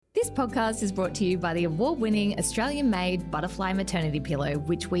This podcast is brought to you by the award-winning Australian-made Butterfly Maternity Pillow,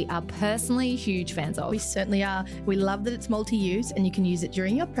 which we are personally huge fans of. We certainly are. We love that it's multi-use and you can use it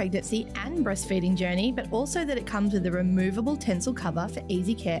during your pregnancy and breastfeeding journey, but also that it comes with a removable tensile cover for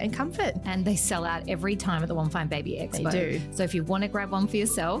easy care and comfort. And they sell out every time at the One Fine Baby Expo. They do. So if you want to grab one for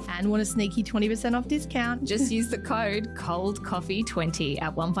yourself And want a sneaky 20% off discount, just use the code COLDCOFFEE20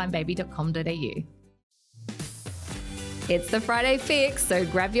 at onefinebaby.com.au. It's the Friday Fix, so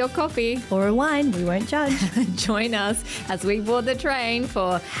grab your coffee or a wine, we won't judge. and join us as we board the train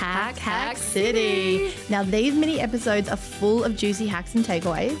for Hack City. Now, these mini episodes are full of juicy hacks and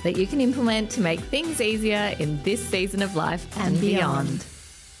takeaways that you can implement to make things easier in this season of life and beyond.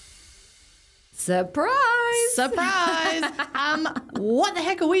 Surprise! What the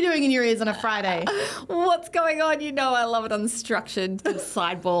heck are we doing in your ears on a Friday? What's going on? You know I love it. Unstructured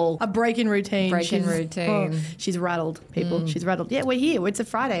sideball. A break-in routine. She's rattled, people. She's rattled. Yeah, we're here. It's a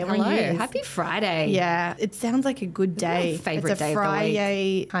Friday. Hello. We're in your ears. Happy Friday. Yeah, it sounds like a good day. Favourite day It's a of the week.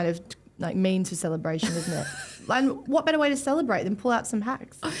 Friday kind of like means for celebration, isn't it? And what better way to celebrate than pull out some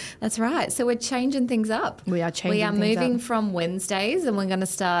hacks? That's right. So we're changing things up. We are changing We are things moving up. from Wednesdays and we're going to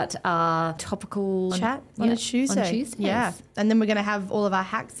start our topical Chat on a Tuesday. On Tuesdays. Yeah. And then we're going to have all of our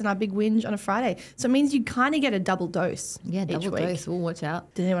hacks and our big whinge on a Friday. So it means you kind of get a double dose. Yeah, each double week. dose. We'll watch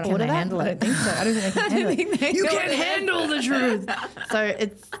out. Did anyone Can order they that? handle I it? don't think so. I don't think they can handle it. You can't handle the truth. So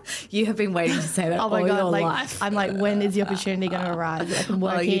it's, You have been waiting to say that oh my all God, your like, life. I'm like, when is the opportunity going to arrive that I can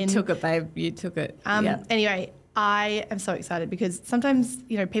work you in? took it, babe. You took it. Yeah. Anyway, I am so excited because sometimes,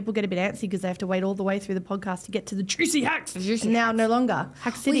 people get a bit antsy because they have to wait all the way through the podcast to get to the juicy hacks. Now, no longer.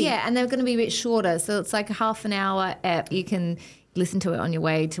 Hack City. Well, yeah, and they're going to be a bit shorter. So it's like a half an hour app. You can listen to it on your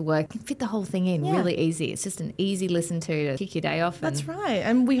way to work. You can fit the whole thing in really easy. It's just an easy listen to kick your day off. That's right.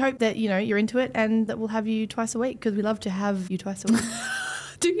 And we hope that, you're into it and that we'll have you twice a week because we love to have you twice a week.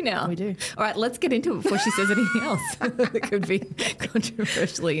 Do now. We do. All right, let's get into it before she says anything else that could be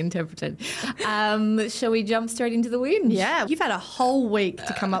controversially interpreted. Shall we jump straight into the whinge? Yeah. You've had a whole week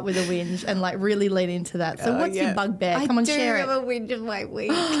to come up with a whinge and really lean into that. So what's your bugbear? Come on, share it. I do have a whinge of my week.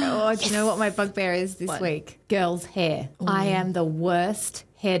 Oh, do you know what my bugbear is this week? Girls' hair. I am the worst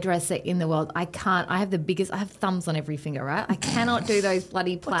hairdresser in the world. I have thumbs on every finger, right? I cannot do those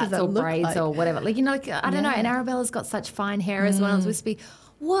bloody plaits or braids or whatever. I don't know. And Arabella's got such fine hair as well. I was supposed to be,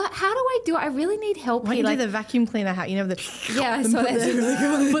 what? How do I do it? I really need help Why here. don't you do the vacuum cleaner hack? Yeah, I saw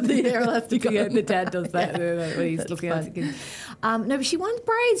that. Put the hair elastic on. Yeah, the dad does that when he's looking at the kids. No, but she wants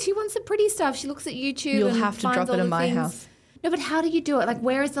braids. She wants the pretty stuff. She looks at YouTube. You'll and have to finds drop all it in the my things. house. No, but how do you do it? Like,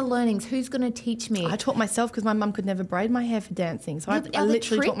 where is the learnings? Who's going to teach me? I taught myself because my mum could never braid my hair for dancing. So I Are there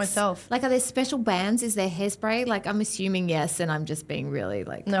literally taught tricks? myself. Like, are there special bands? Is there hairspray? Like, I'm assuming yes, and I'm just being really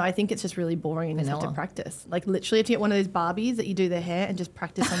No, I think it's just really boring and you just have to Vanilla. practice. Like literally you have to get one of those Barbies that you do their hair and just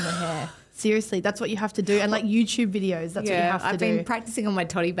practice on the hair. Seriously, that's what you have to do. And YouTube videos, that's what you have to I've do. been practicing on my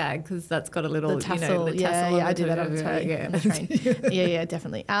toddy bag because that's got a little The tassel, the tassel on I the do that top on of the it. totty. Yeah. On the train. yeah,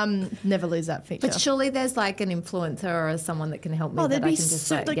 definitely. Never lose that feature. But surely there's like an influencer or someone that can help me. Oh, there'd that I be can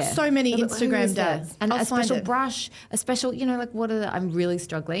just so many No, but who Instagram is there? dads. And I'll a find special it. brush, a special, I'm really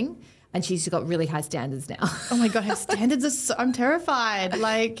struggling. And she's got really high standards now. Oh my God, her standards are so, I'm terrified.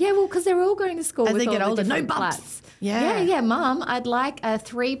 Like, Yeah, well, because they're all going to school As with they all get the older, no different bumps. plaits. Yeah. Mum, I'd like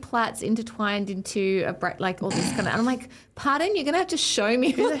 3 plaits intertwined into like all this kind of. And I'm like, pardon, you're going to have to show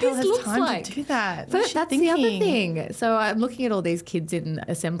me who what the hell this has looks time like. to do that? But What's she that's the other thinking? thing. So I'm looking at all these kids in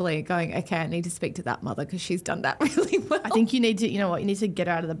assembly going, okay, I need to speak to that mother because she's done that really well. I think you need to, you need to get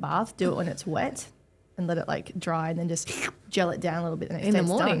her out of the bath, do it when it's wet and let it dry and then just gel it down a little bit the next In day the it's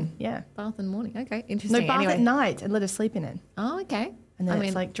morning? done. Yeah. Bath in the morning. Okay, No, interesting. bath Anyway. at night and let her sleep in it. Oh, okay. And then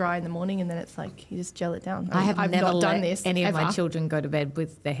it's dry in the morning and then it's you just gel it down. I have I've never not let done this any ever. of my children go to bed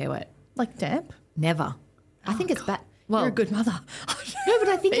with their hair wet. Like damp? Never. I think it's bad. Well, You're a good mother. no, but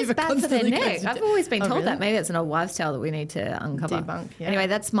I think it's Eva bad for their constantly neck. goes to I've always been Oh, told really? that. Maybe it's an old wives' tale that we need to uncover. Debunk, yeah. Anyway,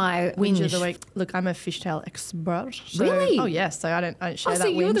 that's my Whinge whinge of the week. Look, I'm a fishtail expert. So, Really? Oh, yes. So I don't share Oh, that so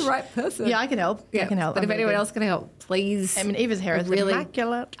you're the whinge. right person. Yeah, I can help. I can help. But I'm if really anyone good. else can help, please. I mean, Eva's hair is really-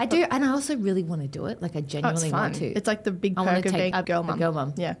 immaculate. I do, and I also really want to do it. Like I Oh, it's genuinely fun. want to. It's like the big I wanna perk of take being a girl mum. A girl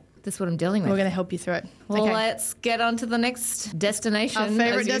mum. Yeah. That's what I'm dealing with. We're going to help you through it. Well, okay. let's get on to the next destination. Our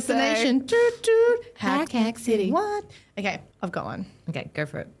favourite as you say. destination. Toot, toot. Hack City. What? Okay, I've got one. Okay, go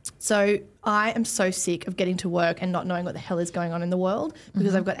for it. So I am so sick of getting to work and not knowing what the hell is going on in the world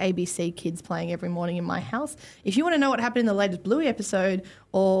because I've got ABC Kids playing every morning in my house. If you want to know what happened in the latest Bluey episode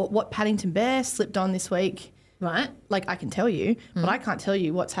or what Paddington Bear slipped on this week, Right. Like, I can tell you, but I can't tell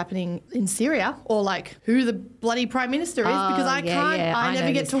you what's happening in Syria or like who the bloody prime minister is because I can't. I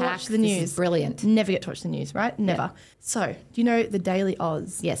never get to watch the news. This is brilliant. Never get to watch the news, right? Never. So, do you know the Daily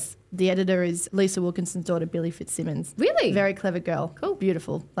Oz? Yes. The editor is Lisa Wilkinson's daughter, Billy Fitzsimmons. Really? Very clever girl. Cool.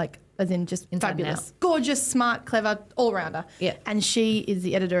 Beautiful. Like, as in just Inside and fabulous. Gorgeous, smart, clever, all-rounder. Yeah. And she is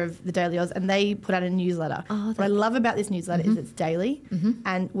the editor of the Daily Oz, and they put out a newsletter. What I love about this newsletter is it's daily,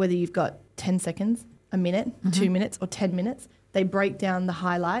 and whether you've got 10 seconds, a minute, 2 minutes, or 10 minutes, they break down the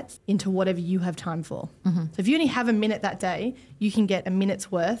highlights into whatever you have time for. So if you only have a minute that day, you can get a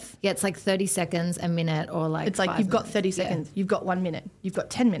minute's worth. Yeah, it's like 30 seconds, a minute, or like It's like 5 you've got minutes. 30 seconds, you've got 1 minute, you've got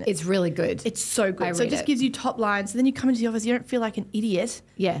 10 minutes. It's really good. It's so good. I So it read just it. gives you top lines. So then you come into the office, you don't feel like an idiot.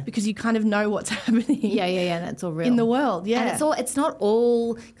 Yeah. Because you kind of know what's happening. Yeah, and it's all real. In the world, yeah. And it's not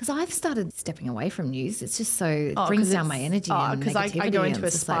all, because I've started stepping away from news. It's just so, it brings down my energy and because I negativity. go and into a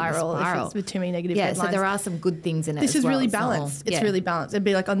it's just like spiral, if it's with too many negative Yeah, headlines. so there are some good things in it This as is well. really It's not all- balanced. It's yeah. really balanced. It'd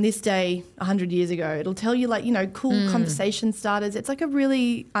be like on this day, 100 years ago, it'll tell you like, cool conversation starters. It's like a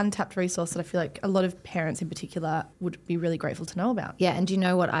really untapped resource that I feel like a lot of parents in particular would be really grateful to know about. Yeah, and do you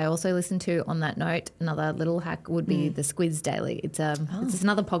know what I also listen to on that note? Another little hack would be the Squiz Daily. It's just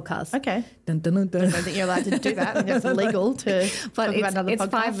another podcast. Okay. Dun, dun, dun, dun. I don't think you're allowed to do that. I think that's illegal to But talk about another it's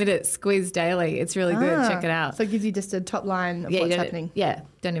podcast. 5 minutes Squiz Daily. It's really good. Check it out. So it gives you just a top line of you what's don't- happening. Yeah,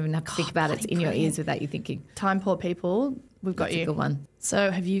 don't even have to think about it. It's bloody in your brilliant. ears without you thinking. Time poor people, we've got That's you. a good one.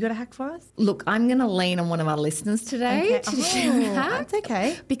 So have you got a hack for us? Look, I'm going to lean on one of our listeners today to share a hack. That's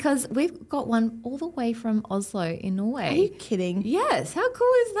okay. Because we've got one all the way from Oslo in Norway. Are you kidding? Yes, how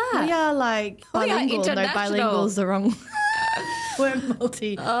cool is that? We are like We are bilingual. No, international. bilingual's the wrong. We're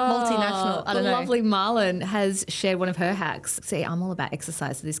multinational. I don't know. The lovely Marlon has shared one of her hacks. See, I'm all about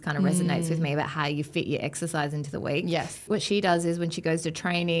exercise, so this kind of resonates with me about how you fit your exercise into the week. Yes. What she does is when she goes to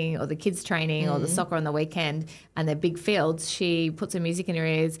training or the kids' training or the soccer on the weekend and they're big fields, she puts her music in her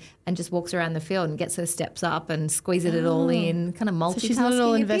ears and just walks around the field and gets her steps up and squeezes it all in, kind of multitasking. So she's not at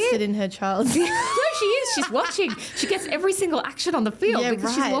all a invested bit. in her child's. No, she is. She's watching. She gets every single action on the field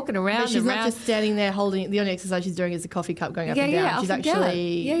because she's walking around But she's and not around. just standing there holding. The only exercise she's doing is the coffee cup going up and down. She's up and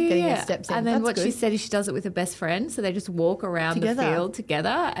actually down. getting her steps in. And then That's what good. she said is she does it with her best friend. So they just walk around Together. the field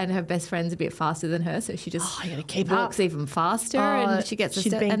together, and her best friend's a bit faster than her, so she just you gotta keep walks up. even faster, Oh, and she gets a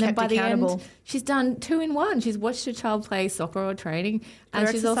she's step. being And then kept by the accountable. end, she's done 2 in 1. She's watched her child play soccer or training, and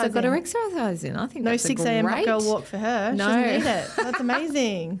her she's also got her exercising. exercise in. I think No that's 6 a a.m. great. girl walk for her. No. She doesn't need it. That's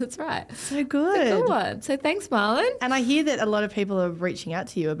amazing. That's right. So good. Good one. So thanks, Marlon. And I hear that a lot of people are reaching out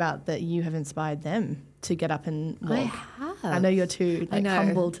to you about that you have inspired them to get up and walk. I have. I know you're too I know.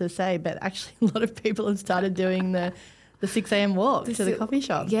 humble to say, but actually a lot of people have started doing the 6 a.m. walk to the coffee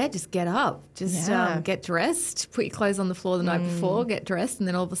shop. Yeah, just get up. Just get dressed. Put your clothes on the floor the night before, get dressed, and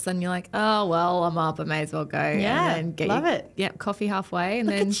then all of a sudden you're like, oh, well, I'm up. I may as well go. Yeah, and then get love your, it. Yep, coffee halfway. And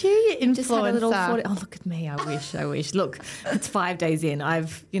Look then at you, you just had a little influencer. 40. Oh, look at me. I wish. Look, it's 5 days in.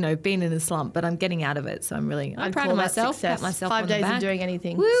 I've, been in a slump, but I'm getting out of it. So I'm I'd proud call of that myself. success. Pat myself 5 on days the back. of doing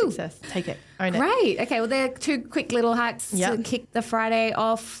anything. Woo. Success. Take it. Own it. Great. Okay, well, there are 2 quick little hacks Yep. to kick the Friday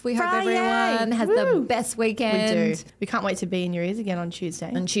off. We hope Friday. everyone has the Woo. best We weekend. do. We can't wait to be in your ears again on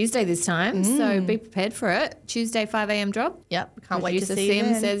Tuesday. On Tuesday this time, so be prepared for it. Tuesday, 5 a.m. drop. Yep. Can't wait to Producer see Sim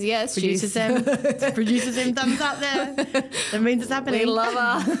you then. says yes. Producer Sim. Producer Sim, thumbs up there. That means it's happening. We love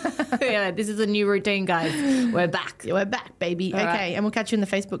her. Yeah, this is a new routine, guys. We're back. We're back, baby. All okay, right. and we'll catch you in the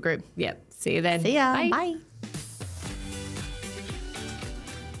Facebook group. Yep. See you then. See ya. Bye. Bye.